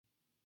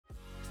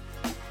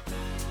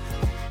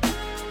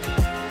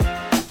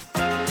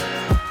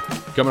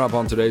Coming up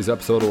on today's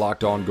episode of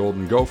Locked On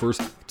Golden Gophers,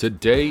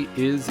 today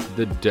is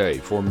the day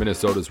for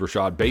Minnesota's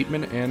Rashad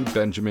Bateman and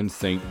Benjamin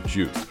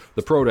St-Juste.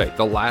 The Pro Day,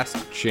 the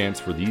last chance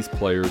for these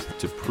players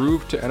to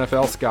prove to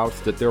NFL scouts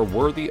that they're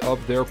worthy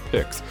of their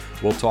picks.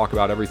 We'll talk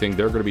about everything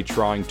they're going to be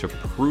trying to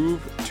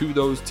prove to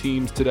those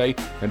teams today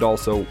and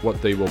also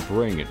what they will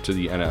bring to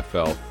the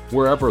NFL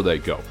wherever they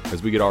go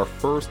as we get our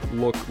first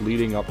look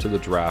leading up to the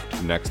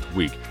draft next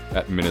week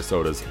at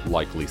Minnesota's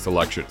likely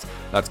selections.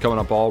 That's coming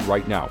up all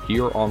right now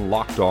here on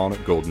Locked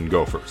On Golden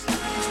Gophers.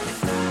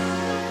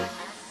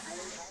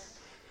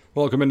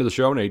 Welcome into the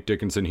show. Nate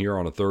Dickinson here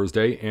on a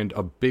Thursday, and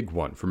a big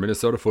one for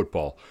Minnesota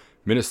football.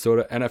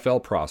 Minnesota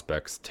NFL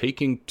prospects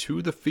taking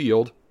to the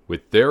field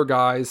with their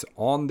guys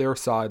on their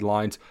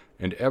sidelines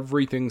and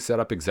everything set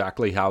up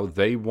exactly how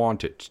they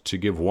want it to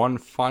give one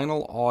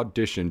final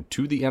audition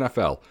to the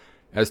NFL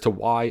as to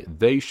why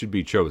they should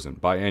be chosen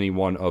by any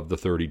one of the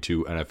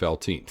 32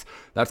 NFL teams.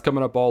 That's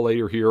coming up all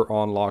later here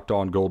on Locked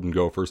On Golden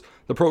Gophers.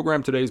 The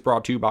program today is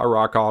brought to you by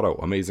Rock Auto.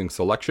 Amazing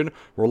selection,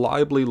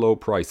 reliably low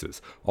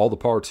prices, all the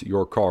parts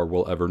your car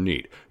will ever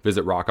need.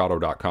 Visit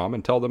rockauto.com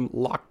and tell them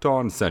Locked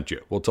On sent you.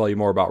 We'll tell you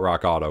more about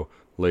Rock Auto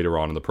later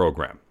on in the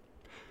program.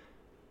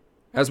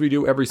 As we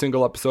do every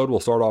single episode, we'll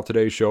start off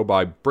today's show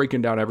by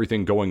breaking down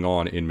everything going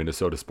on in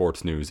Minnesota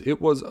sports news. It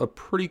was a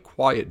pretty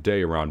quiet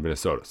day around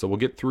Minnesota, so we'll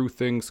get through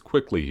things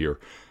quickly here.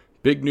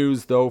 Big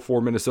news, though, for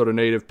Minnesota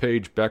native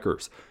Paige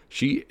Bueckers.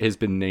 She has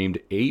been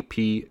named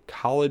AP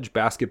College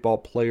Basketball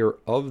Player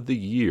of the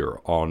Year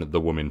on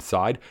the women's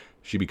side.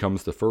 She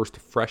becomes the first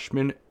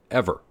freshman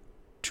ever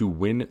to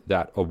win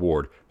that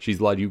award. She's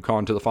led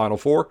UConn to the Final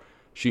Four.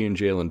 She and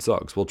Jalen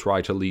Suggs will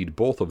try to lead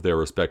both of their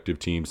respective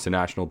teams to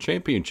national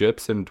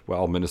championships, and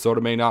while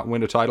Minnesota may not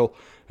win a title,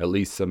 at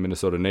least some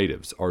Minnesota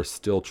natives are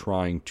still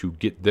trying to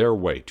get their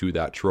way to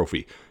that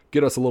trophy.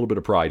 Get us a little bit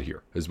of pride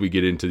here as we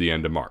get into the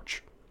end of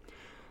March.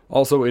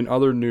 Also in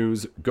other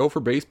news, Gopher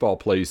baseball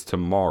plays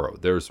tomorrow.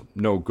 There's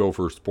no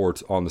Gopher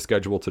sports on the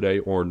schedule today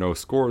or no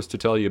scores to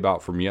tell you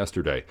about from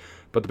yesterday,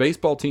 but the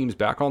baseball team's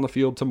back on the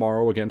field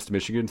tomorrow against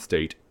Michigan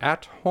State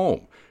at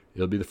home.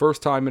 It'll be the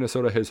first time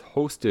Minnesota has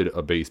hosted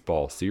a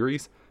baseball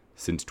series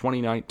since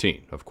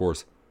 2019. Of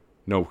course,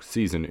 no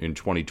season in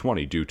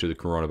 2020 due to the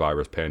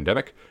coronavirus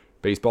pandemic.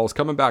 Baseball's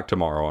coming back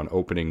tomorrow on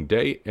opening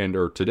day,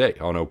 today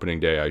on opening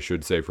day, I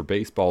should say, for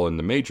baseball in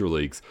the major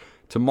leagues.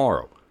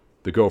 Tomorrow,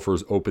 the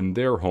Gophers open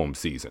their home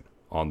season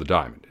on the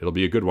diamond. It'll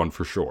be a good one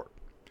for sure.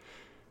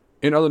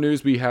 In other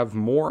news, we have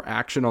more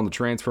action on the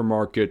transfer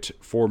market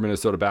for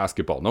Minnesota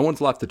basketball. No one's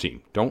left the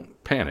team.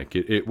 Don't panic.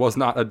 It was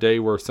not a day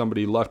where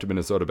somebody left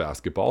Minnesota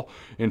basketball.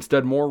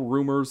 Instead, more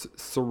rumors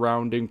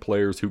surrounding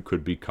players who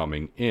could be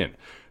coming in.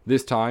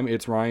 This time,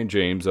 it's Ryan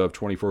James of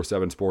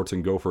 24/7 Sports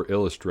and Gopher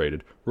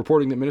Illustrated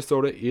reporting that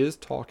Minnesota is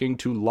talking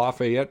to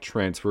Lafayette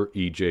transfer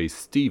EJ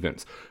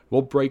Stevens.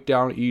 We'll break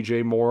down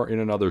EJ more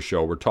in another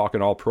show. We're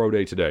talking all pro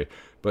day today,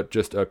 but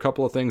just a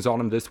couple of things on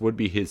him. This would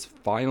be his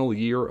final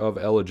year of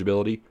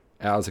eligibility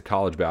as a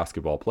college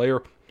basketball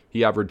player.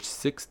 He averaged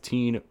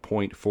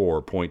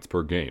 16.4 points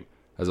per game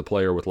as a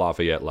player with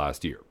Lafayette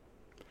last year.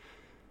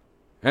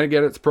 And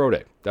again, it's Pro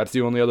Day. That's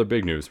the only other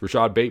big news.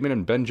 Rashad Bateman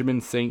and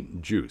Benjamin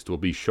St-Juste will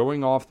be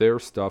showing off their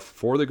stuff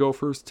for the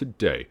Gophers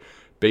today.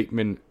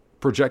 Bateman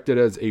projected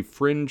as a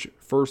fringe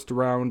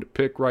first-round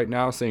pick right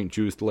now,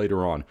 St-Juste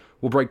later on.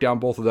 We'll break down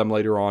both of them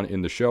later on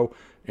in the show.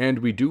 And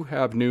we do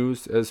have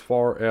news as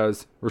far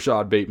as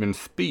Rashad Bateman's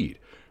speed.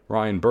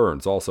 Ryan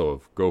Burns, also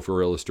of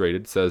Gopher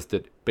Illustrated, says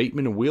that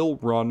Bateman will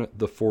run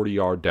the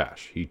 40-yard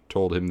dash. He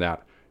told him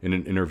that in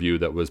an interview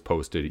that was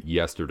posted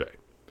yesterday.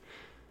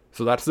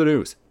 So that's the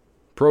news.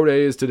 Pro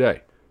Day is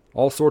today.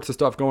 All sorts of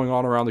stuff going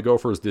on around the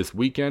Gophers this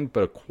weekend,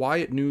 but a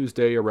quiet news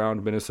day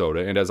around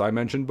Minnesota. And as I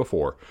mentioned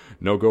before,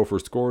 no Gopher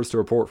scores to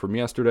report from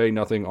yesterday,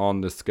 nothing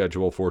on the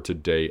schedule for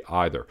today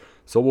either.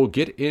 So we'll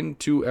get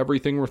into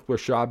everything with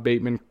Rashad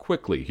Bateman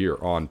quickly here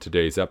on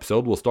today's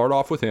episode. We'll start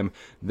off with him,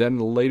 then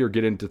later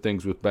get into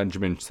things with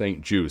Benjamin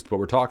St-Juste. But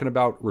we're talking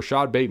about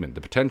Rashad Bateman,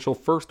 the potential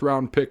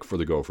first-round pick for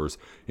the Gophers,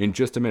 in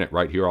just a minute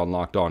right here on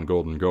Locked On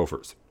Golden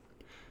Gophers.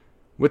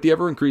 With the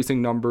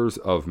ever-increasing numbers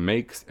of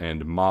makes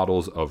and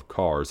models of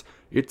cars,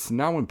 it's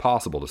now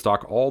impossible to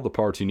stock all the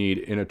parts you need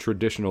in a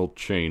traditional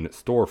chain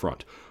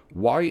storefront.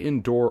 Why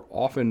endure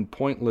often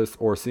pointless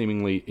or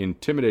seemingly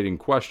intimidating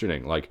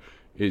questioning like,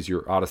 is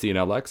your Odyssey an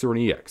LX or an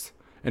EX?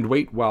 And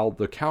wait while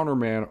the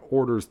counterman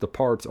orders the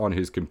parts on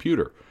his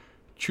computer,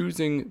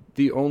 choosing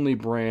the only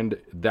brand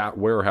that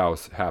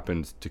warehouse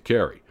happens to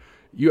carry.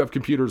 You have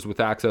computers with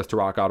access to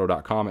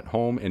rockauto.com at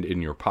home and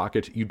in your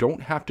pocket. You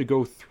don't have to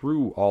go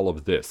through all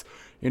of this.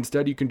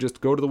 Instead, you can just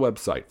go to the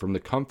website from the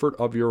comfort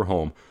of your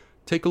home,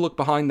 take a look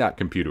behind that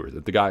computer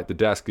that the guy at the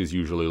desk is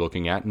usually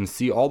looking at, and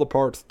see all the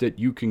parts that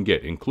you can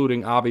get,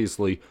 including,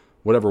 obviously,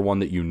 whatever one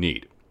that you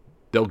need.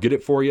 They'll get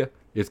it for you.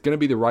 It's going to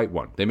be the right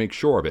one. They make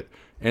sure of it,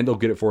 and they'll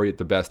get it for you at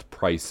the best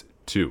price,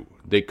 too.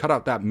 They cut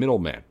out that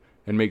middleman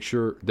and make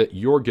sure that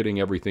you're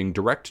getting everything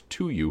direct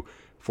to you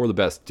for the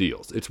best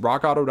deals. It's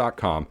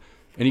rockauto.com.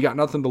 And you got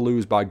nothing to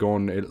lose by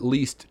going at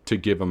least to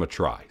give them a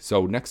try.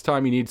 So next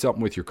time you need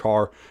something with your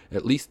car,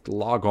 at least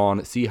log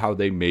on, see how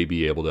they may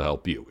be able to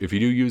help you. If you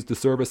do use the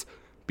service,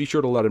 be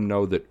sure to let them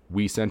know that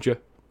we sent you.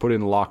 Put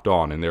in Locked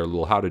On in their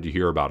little How Did You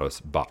Hear About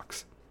Us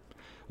box.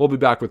 We'll be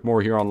back with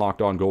more here on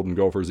Locked On Golden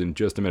Gophers in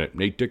just a minute.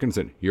 Nate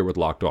Dickinson here with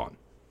Locked On.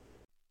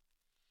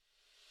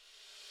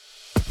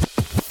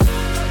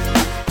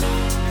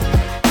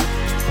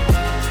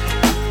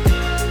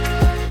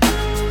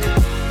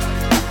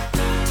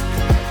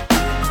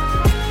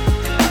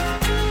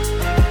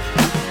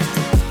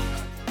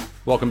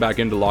 Welcome back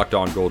into Locked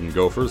On Golden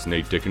Gophers.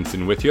 Nate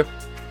Dickinson with you.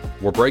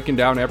 We're breaking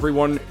down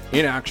everyone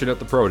in action at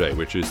the Pro Day,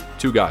 which is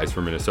two guys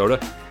from Minnesota,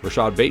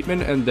 Rashad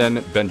Bateman and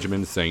then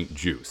Benjamin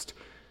St-Juste.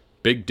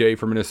 Big day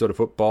for Minnesota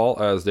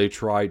football as they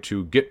try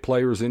to get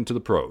players into the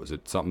pros.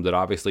 It's something that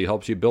obviously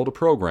helps you build a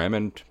program,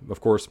 and of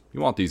course,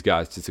 you want these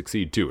guys to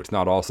succeed too. It's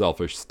not all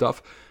selfish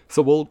stuff.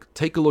 So we'll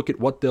take a look at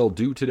what they'll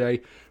do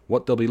today,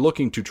 what they'll be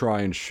looking to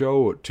try and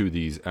show to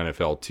these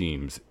NFL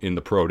teams in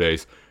the Pro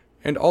Days,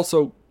 and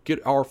also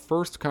get our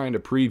first kind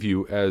of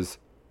preview as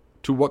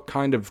to what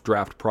kind of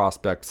draft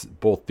prospects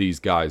both these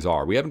guys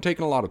are. We haven't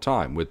taken a lot of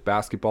time with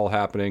basketball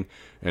happening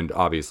and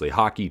obviously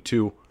hockey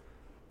too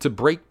to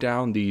break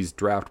down these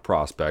draft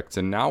prospects,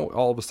 and now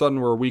all of a sudden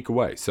we're a week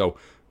away. So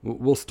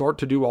we'll start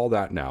to do all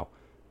that now,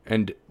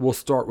 and we'll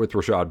start with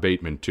Rashad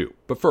Bateman too.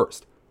 But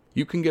first,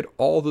 you can get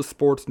all the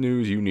sports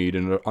news you need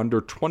in under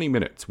 20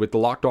 minutes with the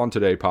Locked On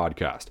Today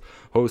podcast.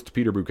 Host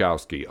Peter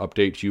Bukowski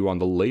updates you on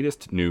the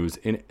latest news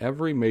in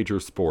every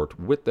major sport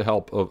with the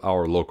help of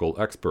our local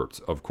experts,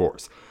 of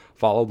course.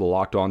 Follow the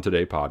Locked On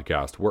Today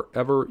podcast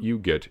wherever you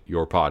get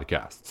your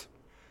podcasts.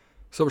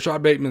 So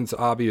Rashad Bateman's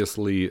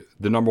obviously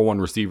the number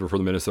one receiver for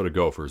the Minnesota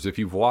Gophers. If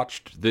you've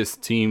watched this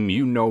team,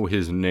 you know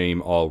his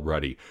name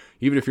already.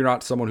 Even if you're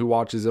not someone who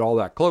watches it all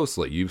that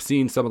closely, you've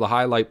seen some of the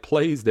highlight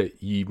plays that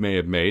he may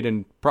have made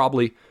and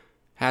probably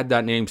had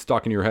that name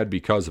stuck in your head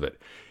because of it.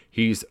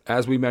 He's,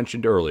 as we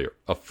mentioned earlier,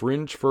 a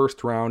fringe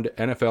first-round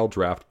NFL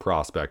draft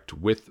prospect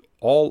with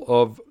all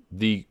of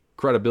the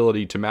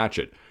credibility to match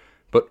it.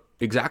 But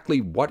exactly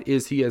what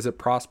is he as a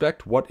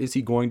prospect? What is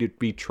he going to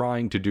be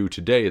trying to do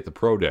today at the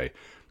Pro Day?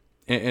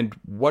 And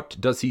what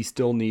does he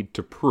still need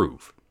to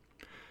prove?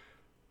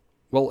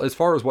 Well, as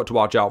far as what to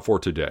watch out for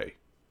today,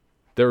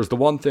 there's the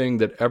one thing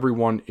that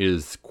everyone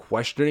is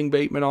questioning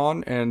Bateman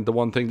on, and the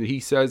one thing that he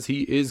says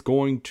he is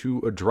going to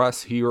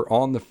address here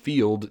on the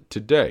field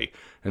today,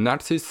 and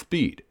that's his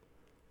speed.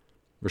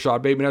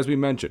 Rashad Bateman, as we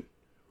mentioned,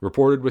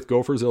 reported with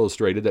Gophers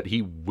Illustrated that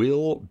he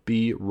will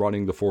be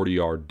running the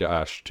 40-yard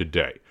dash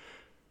today.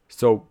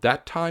 So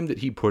that time that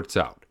he puts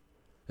out,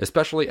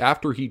 especially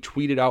after he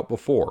tweeted out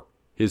before,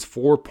 his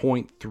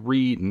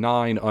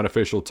 4.39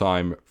 unofficial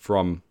time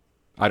from,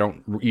 I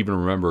don't even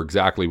remember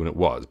exactly when it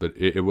was, but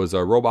it was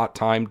a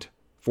robot-timed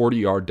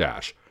 40-yard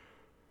dash.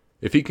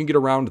 If he can get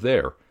around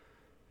there,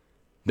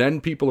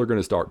 then people are going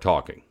to start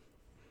talking.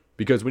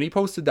 Because when he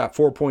posted that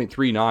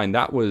 4.39,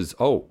 that was,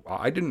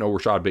 I didn't know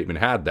Rashad Bateman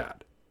had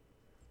that.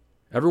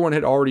 Everyone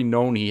had already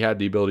known he had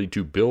the ability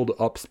to build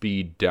up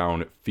speed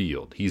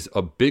downfield. He's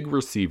a big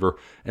receiver,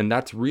 and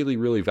that's really,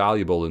 really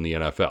valuable in the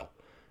NFL.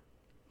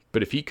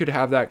 But if he could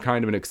have that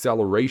kind of an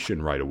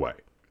acceleration right away,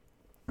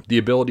 the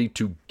ability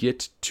to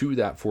get to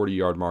that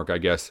 40-yard mark, I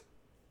guess,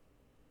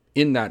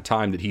 in that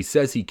time that he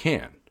says he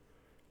can,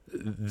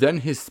 then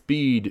his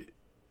speed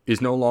is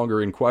no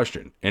longer in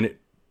question. And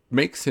it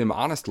makes him,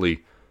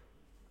 honestly,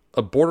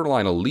 a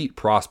borderline elite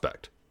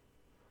prospect.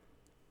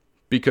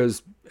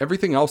 Because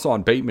everything else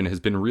on Bateman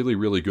has been really,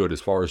 really good as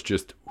far as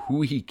just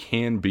who he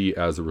can be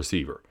as a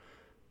receiver.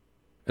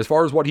 As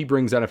far as what he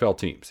brings NFL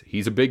teams,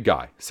 he's a big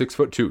guy,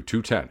 6'2",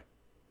 210.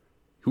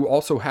 Who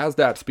also has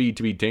that speed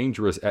to be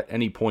dangerous at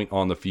any point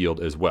on the field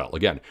as well.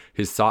 Again,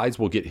 his size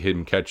will get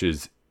him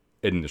catches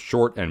in the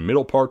short and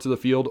middle parts of the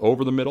field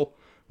over the middle.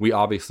 We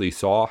obviously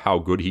saw how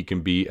good he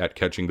can be at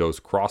catching those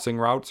crossing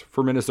routes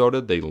for Minnesota.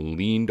 They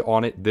leaned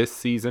on it this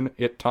season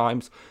at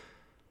times.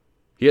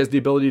 He has the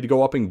ability to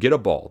go up and get a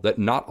ball that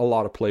not a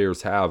lot of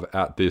players have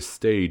at this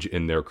stage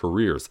in their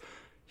careers.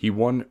 He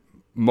won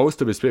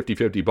most of his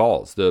 50-50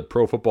 balls. The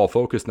Pro Football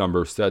Focus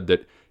number said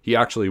that he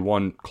actually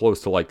won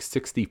close to like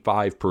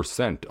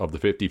 65% of the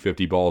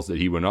 50-50 balls that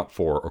he went up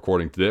for,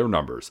 according to their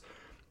numbers.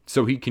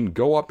 So he can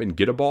go up and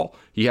get a ball.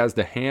 He has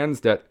the hands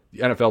that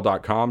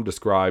NFL.com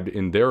described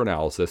in their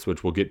analysis,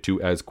 which we'll get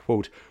to as,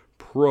 quote,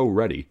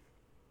 pro-ready.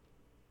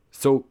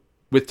 So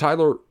with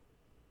Tyler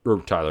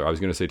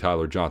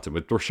Johnson,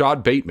 with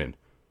Rashad Bateman,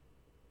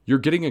 you're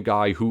getting a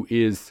guy who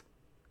is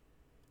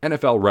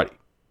NFL ready.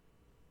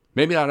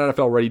 Maybe not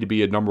NFL ready to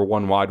be a number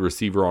one wide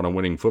receiver on a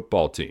winning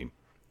football team.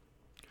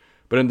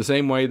 But in the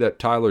same way that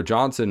Tyler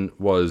Johnson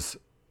was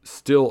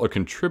still a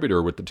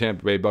contributor with the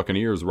Tampa Bay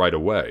Buccaneers right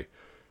away,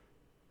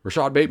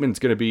 Rashad Bateman's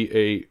going to be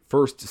a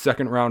first,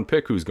 second round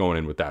pick who's going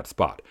in with that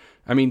spot.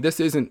 I mean, this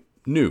isn't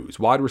news.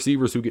 Wide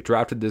receivers who get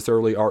drafted this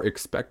early are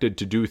expected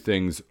to do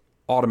things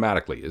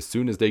automatically as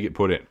soon as they get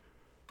put in.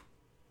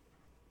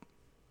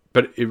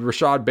 But if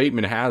Rashad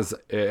Bateman has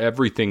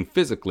everything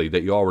physically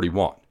that you already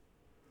want.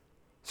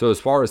 So as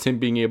far as him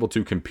being able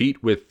to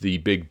compete with the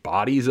big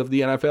bodies of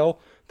the NFL,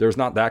 there's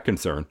not that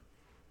concern.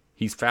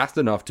 He's fast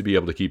enough to be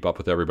able to keep up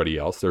with everybody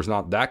else. There's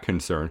not that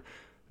concern.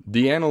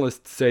 The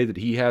analysts say that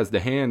he has the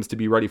hands to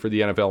be ready for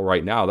the NFL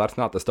right now. That's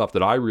not the stuff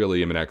that I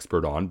really am an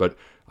expert on, but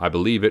I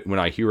believe it when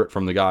I hear it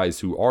from the guys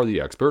who are the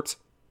experts.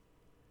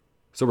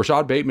 So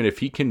Rashad Bateman, if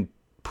he can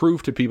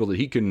prove to people that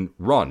he can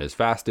run as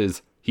fast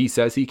as he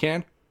says he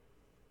can,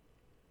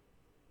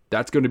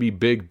 that's going to be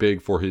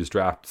big for his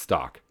draft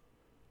stock.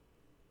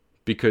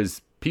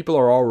 Because people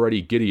are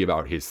already giddy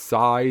about his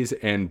size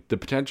and the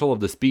potential of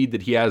the speed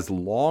that he has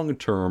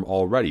long-term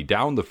already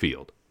down the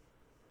field.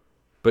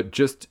 But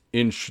just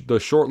in the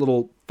short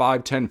little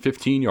 5, 10,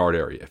 15-yard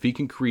area, if he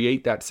can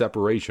create that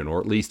separation,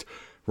 or at least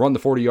run the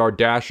 40-yard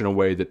dash in a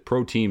way that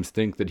pro teams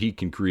think that he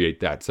can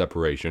create that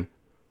separation,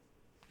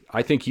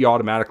 I think he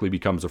automatically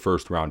becomes a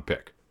first-round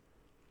pick.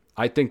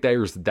 I think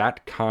there's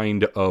that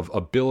kind of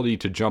ability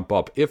to jump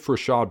up if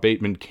Rashad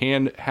Bateman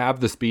can have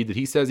the speed that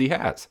he says he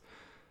has.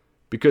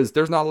 Because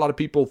there's not a lot of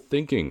people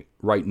thinking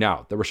right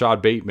now that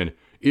Rashad Bateman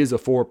is a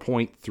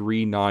 4.39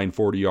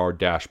 40-yard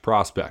dash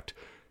prospect,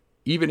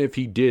 even if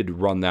he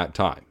did run that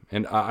time.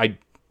 And I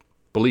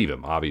believe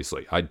him,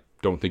 obviously. I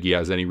don't think he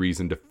has any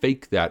reason to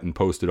fake that and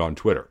post it on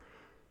Twitter.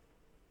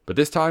 But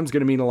this time's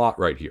going to mean a lot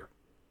right here.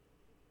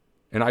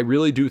 And I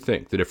really do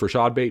think that if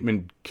Rashad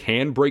Bateman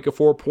can break a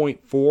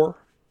 4.4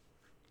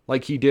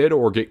 like he did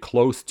or get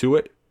close to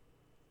it,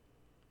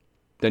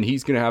 then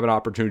he's going to have an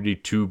opportunity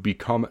to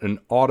become an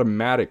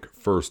automatic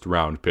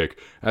first-round pick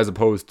as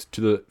opposed to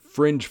the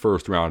fringe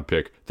first-round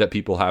pick that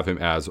people have him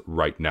as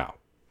right now.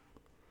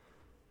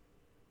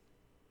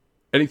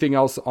 Anything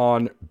else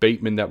on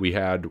Bateman that we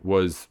had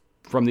was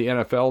from the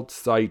NFL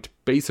site,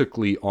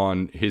 basically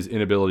on his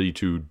inability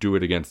to do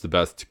it against the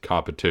best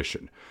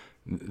competition.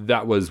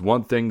 That was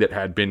one thing that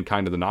had been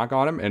kind of the knock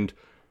on him, and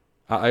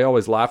I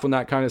always laugh when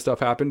that kind of stuff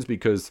happens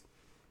because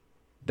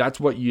that's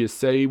what you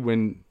say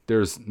when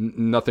there's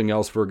nothing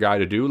else for a guy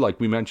to do. Like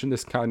we mentioned,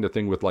 this kind of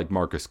thing with like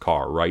Marcus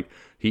Carr, right?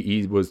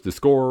 He was the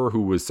scorer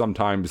who was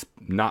sometimes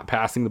not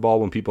passing the ball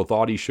when people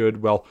thought he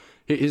should. Well,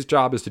 his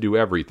job is to do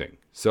everything.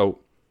 So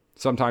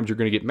sometimes you're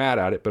going to get mad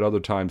at it, but other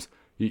times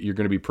you're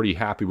going to be pretty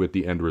happy with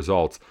the end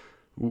results.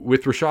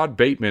 With Rashad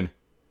Bateman,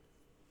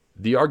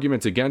 the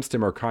arguments against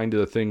him are kind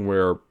of the thing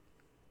where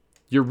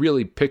you're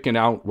really picking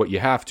out what you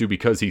have to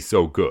because he's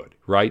so good,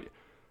 right?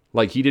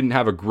 Like he didn't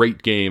have a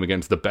great game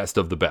against the best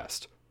of the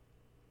best.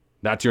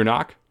 That's your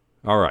knock?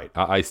 All right,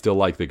 I still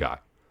like the guy.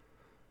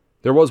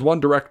 There was one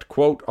direct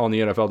quote on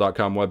the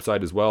NFL.com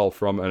website as well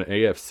from an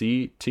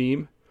AFC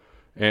team.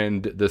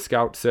 And the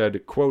scout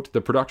said, quote, "The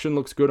production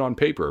looks good on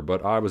paper,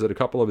 but I was at a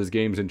couple of his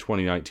games in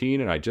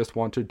 2019 and I just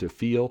wanted to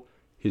feel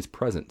his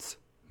presence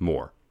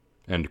more."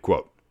 End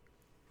quote.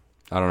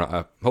 I don't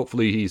know.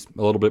 Hopefully he's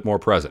a little bit more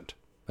present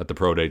at the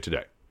pro day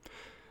today.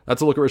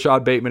 That's a look at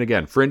Rashad Bateman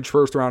again. Fringe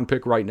first-round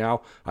pick right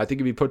now. I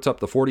think if he puts up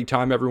the 40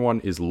 time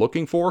everyone is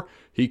looking for,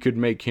 he could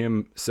make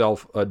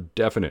himself a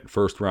definite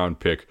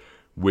first-round pick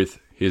with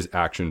his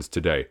actions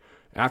today.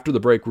 After the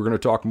break, we're going to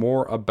talk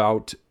more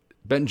about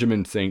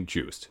Benjamin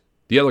St-Juste,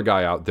 the other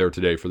guy out there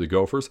today for the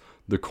Gophers.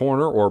 The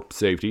corner or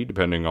safety,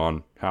 depending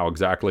on how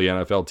exactly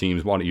NFL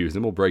teams want to use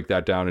him, we'll break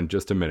that down in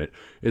just a minute,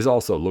 is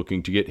also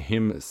looking to get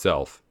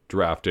himself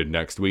drafted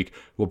next week.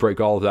 We'll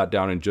break all of that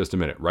down in just a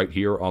minute, right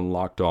here on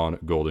Locked On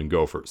Golden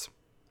Gophers.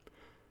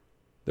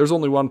 There's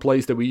only one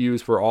place that we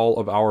use for all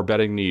of our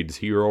betting needs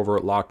here over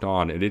at Locked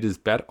On, and it is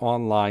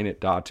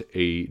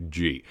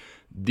betonline.ag.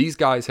 These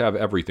guys have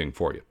everything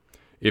for you.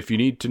 If you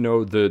need to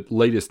know the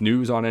latest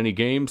news on any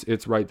games,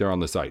 it's right there on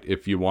the site.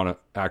 If you want to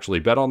actually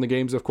bet on the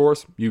games, of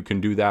course, you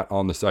can do that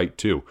on the site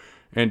too.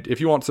 And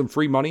if you want some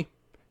free money,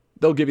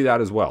 they'll give you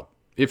that as well.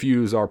 If you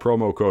use our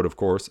promo code, of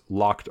course,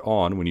 Locked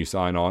On, when you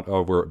sign on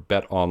over at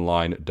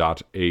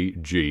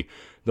betonline.ag,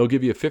 they'll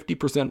give you a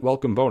 50%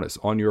 welcome bonus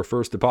on your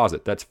first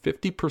deposit. That's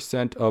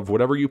 50% of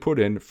whatever you put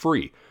in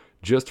free,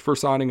 just for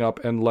signing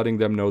up and letting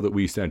them know that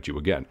we sent you.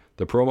 Again,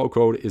 the promo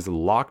code is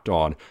Locked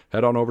On.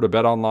 Head on over to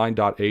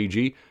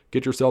betonline.ag,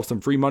 get yourself some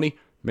free money,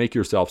 make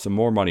yourself some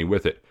more money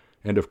with it.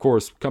 And of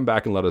course, come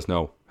back and let us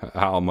know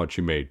how much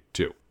you made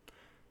too.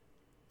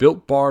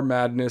 Built Bar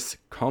Madness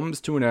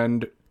comes to an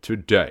end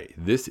today.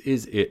 This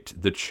is it,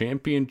 the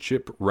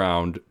championship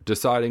round,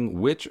 deciding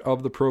which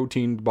of the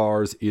protein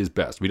bars is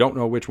best. We don't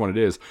know which one it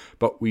is,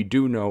 but we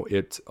do know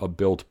it's a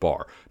Built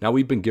Bar. Now,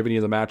 we've been giving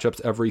you the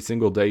matchups every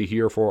single day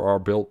here for our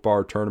Built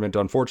Bar tournament.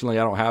 Unfortunately,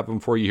 I don't have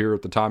them for you here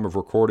at the time of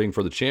recording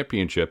for the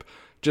championship,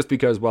 just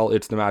because, well,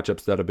 it's the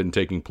matchups that have been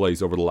taking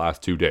place over the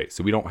last 2 days.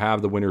 So we don't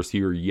have the winners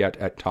here yet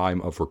at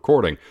time of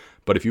recording.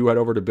 But if you head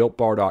over to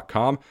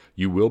BuiltBar.com,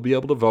 you will be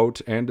able to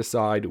vote and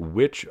decide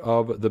which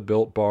of the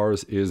Built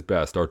Bars is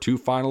best. Our 2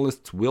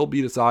 finalists will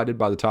be decided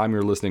by the time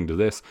you're listening to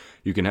this.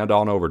 You can head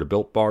on over to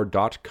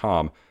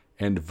BuiltBar.com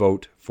and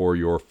vote for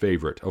your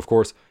favorite. Of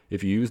course,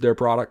 if you use their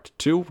product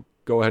too,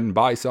 go ahead and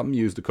buy something.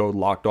 Use the code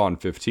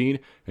LOCKEDON15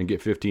 and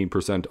get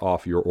 15%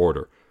 off your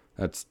order.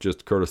 That's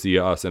just courtesy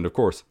of us and, of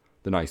course,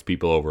 the nice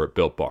people over at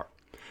Built Bar.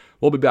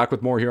 We'll be back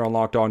with more here on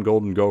Locked On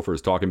Golden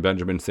Gophers, talking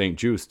Benjamin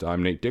St-Juste.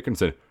 I'm Nate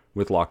Dickinson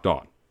with Locked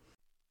On.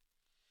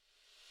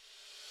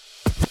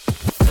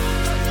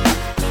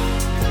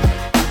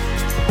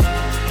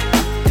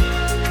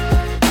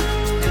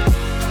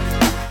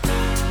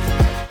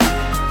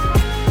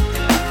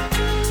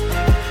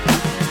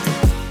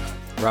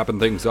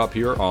 Wrapping things up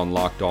here on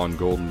Locked On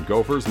Golden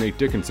Gophers, Nate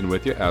Dickinson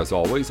with you, as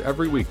always,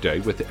 every weekday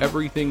with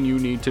everything you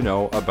need to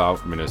know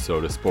about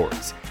Minnesota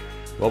sports.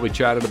 Well, we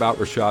chatted about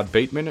Rashad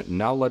Bateman,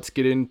 now let's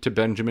get into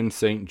Benjamin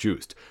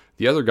St-Juste,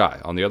 the other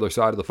guy on the other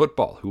side of the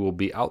football who will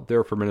be out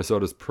there for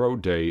Minnesota's Pro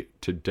Day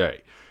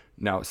today.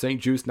 Now,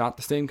 St-Juste, not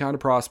the same kind of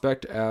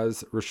prospect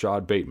as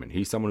Rashad Bateman.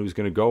 He's someone who's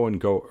going to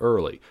go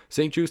early.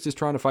 St-Juste is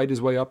trying to fight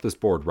his way up this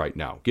board right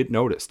now, get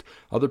noticed.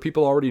 Other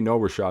people already know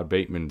Rashad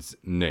Bateman's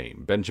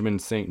name. Benjamin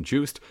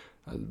St-Juste,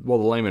 well,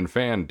 the layman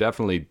fan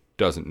definitely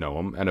doesn't know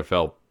him.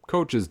 NFL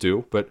coaches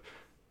do, but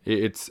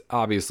it's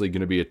obviously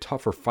going to be a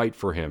tougher fight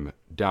for him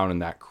down in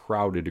that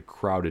crowded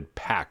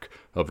pack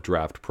of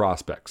draft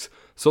prospects.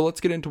 So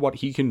let's get into what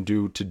he can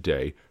do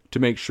today to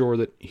make sure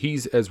that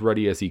he's as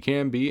ready as he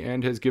can be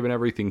and has given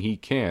everything he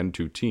can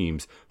to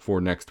teams for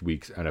next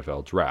week's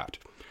NFL draft.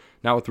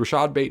 Now, with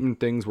Rashad Bateman,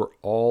 things were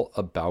all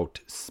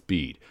about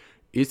speed.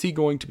 Is he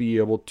going to be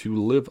able to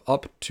live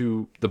up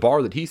to the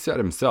bar that he set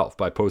himself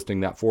by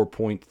posting that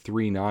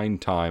 4.39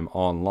 time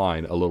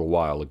online a little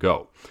while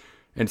ago?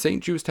 And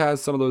St-Juste has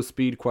some of those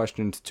speed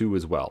questions too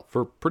as well,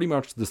 for pretty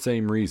much the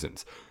same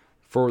reasons.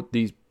 For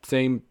the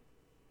same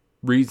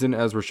reason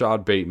as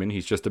Rashad Bateman,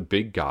 he's just a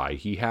big guy.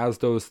 He has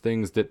those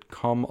things that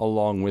come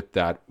along with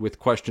that, with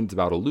questions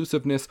about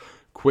elusiveness,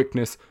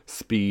 quickness,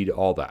 speed,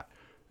 all that.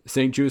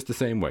 St-Juste the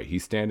same way.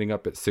 He's standing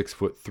up at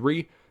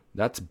 6'3".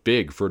 That's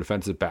big for a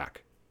defensive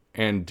back.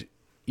 And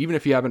even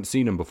if you haven't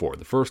seen him before,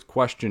 the first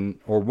question,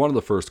 or one of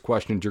the first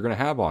questions you're going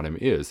to have on him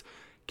is,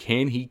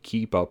 can he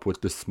keep up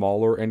with the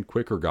smaller and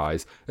quicker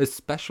guys,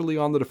 especially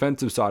on the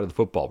defensive side of the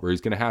football, where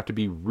he's going to have to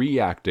be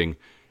reacting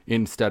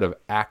instead of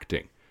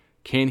acting?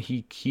 Can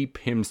he keep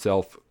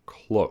himself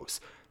close?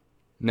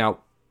 Now,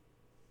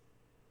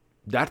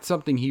 that's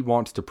something he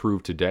wants to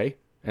prove today,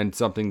 and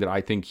something that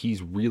I think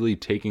he's really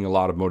taking a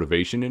lot of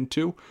motivation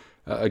into.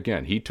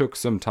 Again, he took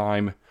some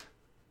time,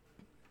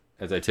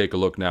 as I take a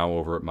look now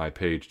over at my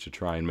page to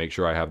try and make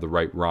sure I have the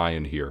right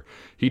Ryan here.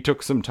 He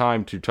took some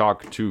time to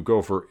talk to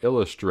Gopher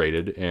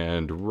Illustrated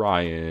and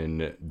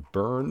Ryan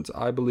Burns,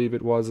 I believe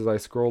it was, as I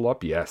scroll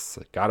up. Yes,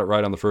 got it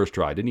right on the first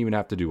try. Didn't even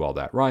have to do all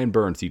that. Ryan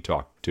Burns he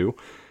talked to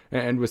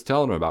and was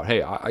telling him about,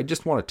 hey, I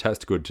just want to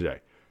test good today.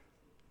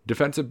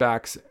 Defensive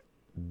backs,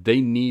 they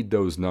need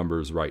those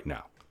numbers right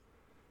now.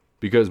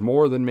 Because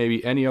more than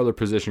maybe any other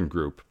position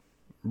group,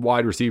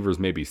 wide receivers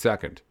may be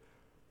second.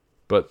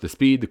 But the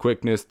speed, the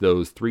quickness,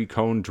 those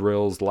 3-cone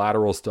drills,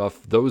 lateral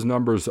stuff, those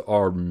numbers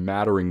are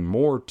mattering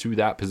more to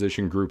that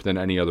position group than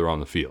any other on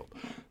the field.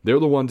 They're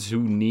the ones who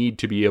need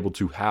to be able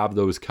to have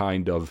those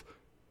kind of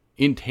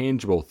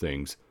intangible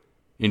things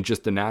in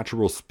just the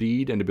natural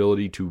speed and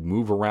ability to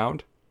move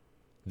around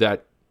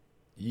that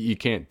you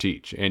can't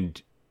teach. And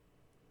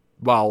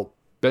while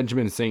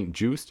Benjamin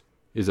St-Juste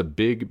is a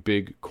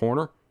big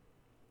corner,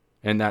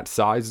 and that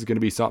size is going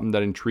to be something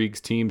that intrigues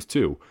teams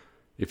too,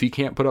 if he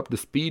can't put up the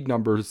speed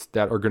numbers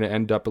that are going to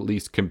end up at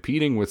least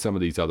competing with some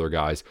of these other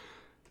guys,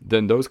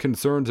 then those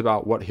concerns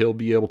about what he'll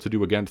be able to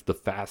do against the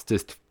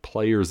fastest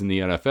players in the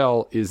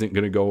NFL isn't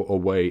going to go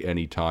away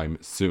anytime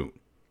soon.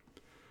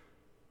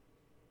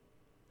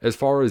 As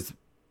far as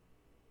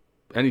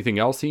anything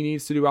else he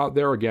needs to do out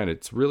there, again,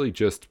 it's really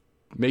just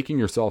making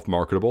yourself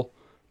marketable.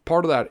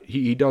 Part of that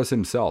he does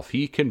himself.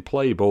 He can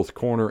play both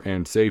corner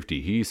and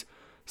safety. He's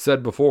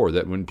said before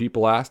that when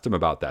people asked him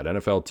about that,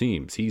 NFL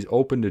teams, he's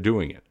open to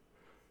doing it.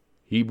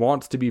 He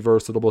wants to be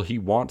versatile. He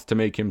wants to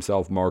make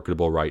himself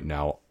marketable right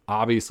now.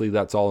 Obviously,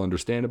 that's all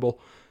understandable.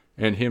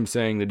 And him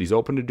saying that he's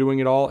open to doing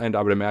it all, and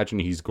I would imagine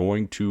he's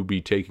going to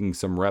be taking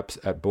some reps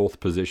at both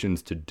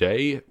positions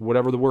today,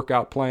 whatever the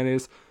workout plan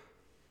is,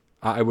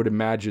 I would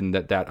imagine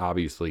that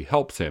obviously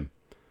helps him.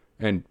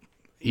 And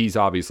he's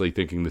obviously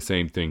thinking the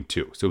same thing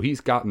too. So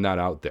he's gotten that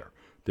out there,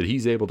 that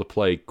he's able to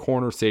play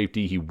corner,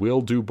 safety. He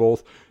will do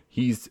both.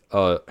 He's,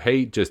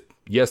 hey, just,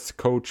 yes,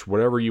 coach,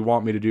 whatever you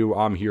want me to do,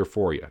 I'm here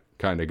for you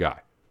kind of guy.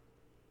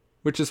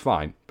 Which is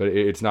fine, but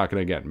it's not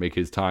going to, again, make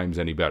his times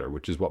any better,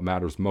 which is what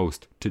matters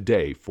most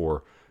today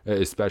for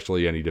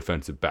especially any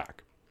defensive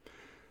back.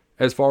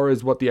 As far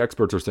as what the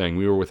experts are saying,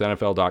 we were with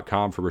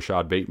NFL.com for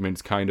Rashad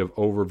Bateman's kind of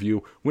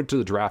overview, went to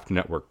the Draft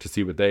Network to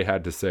see what they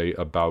had to say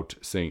about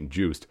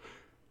St-Juste.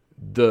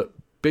 The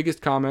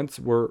biggest comments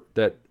were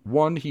that,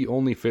 one, he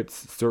only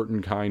fits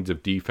certain kinds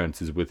of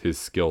defenses with his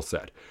skill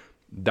set.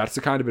 That's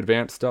the kind of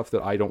advanced stuff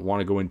that I don't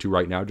want to go into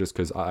right now just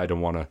because I don't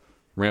want to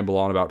ramble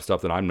on about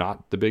stuff that I'm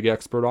not the big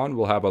expert on.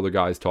 We'll have other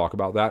guys talk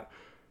about that.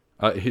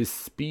 His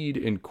speed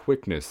and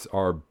quickness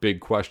are big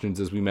questions,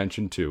 as we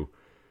mentioned too.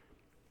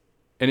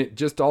 And it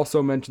just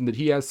also mentioned that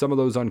he has some of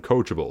those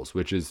uncoachables,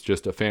 which is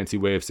just a fancy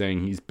way of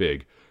saying he's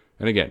big.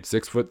 And again,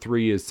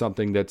 6'3" is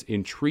something that's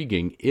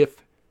intriguing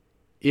if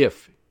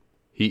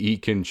he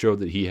can show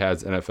that he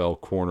has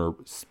NFL corner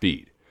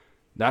speed.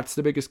 That's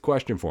the biggest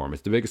question for him.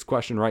 It's the biggest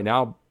question right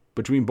now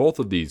between both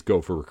of these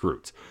Gopher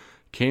recruits.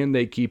 Can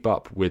they keep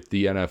up with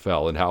the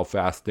NFL and how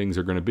fast things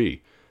are going to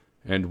be?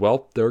 And,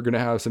 well, they're going to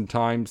have some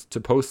times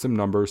to post some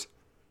numbers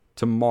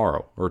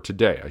tomorrow, or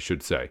today, I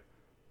should say,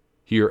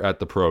 here at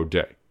the Pro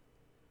Day.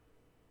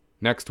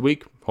 Next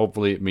week,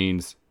 hopefully it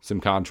means some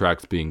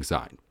contracts being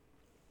signed.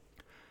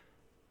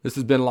 This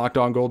has been Locked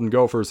On Golden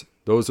Gophers.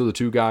 Those are the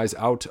two guys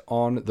out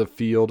on the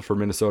field for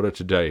Minnesota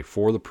today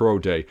for the Pro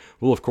Day.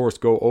 We'll, of course,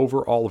 go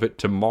over all of it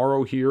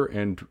tomorrow here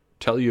and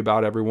tell you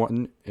about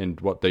everyone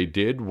and what they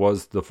did.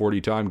 Was the 40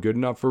 time good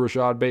enough for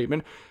Rashad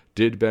Bateman?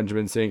 Did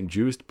Benjamin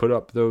St-Juste put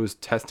up those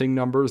testing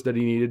numbers that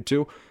he needed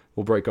to?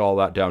 We'll break all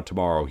that down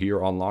tomorrow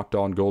here on Locked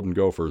On Golden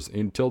Gophers.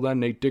 Until then,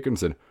 Nate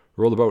Dickinson.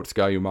 Roll the boat,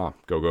 Ski-U-Mah.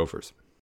 Go Gophers.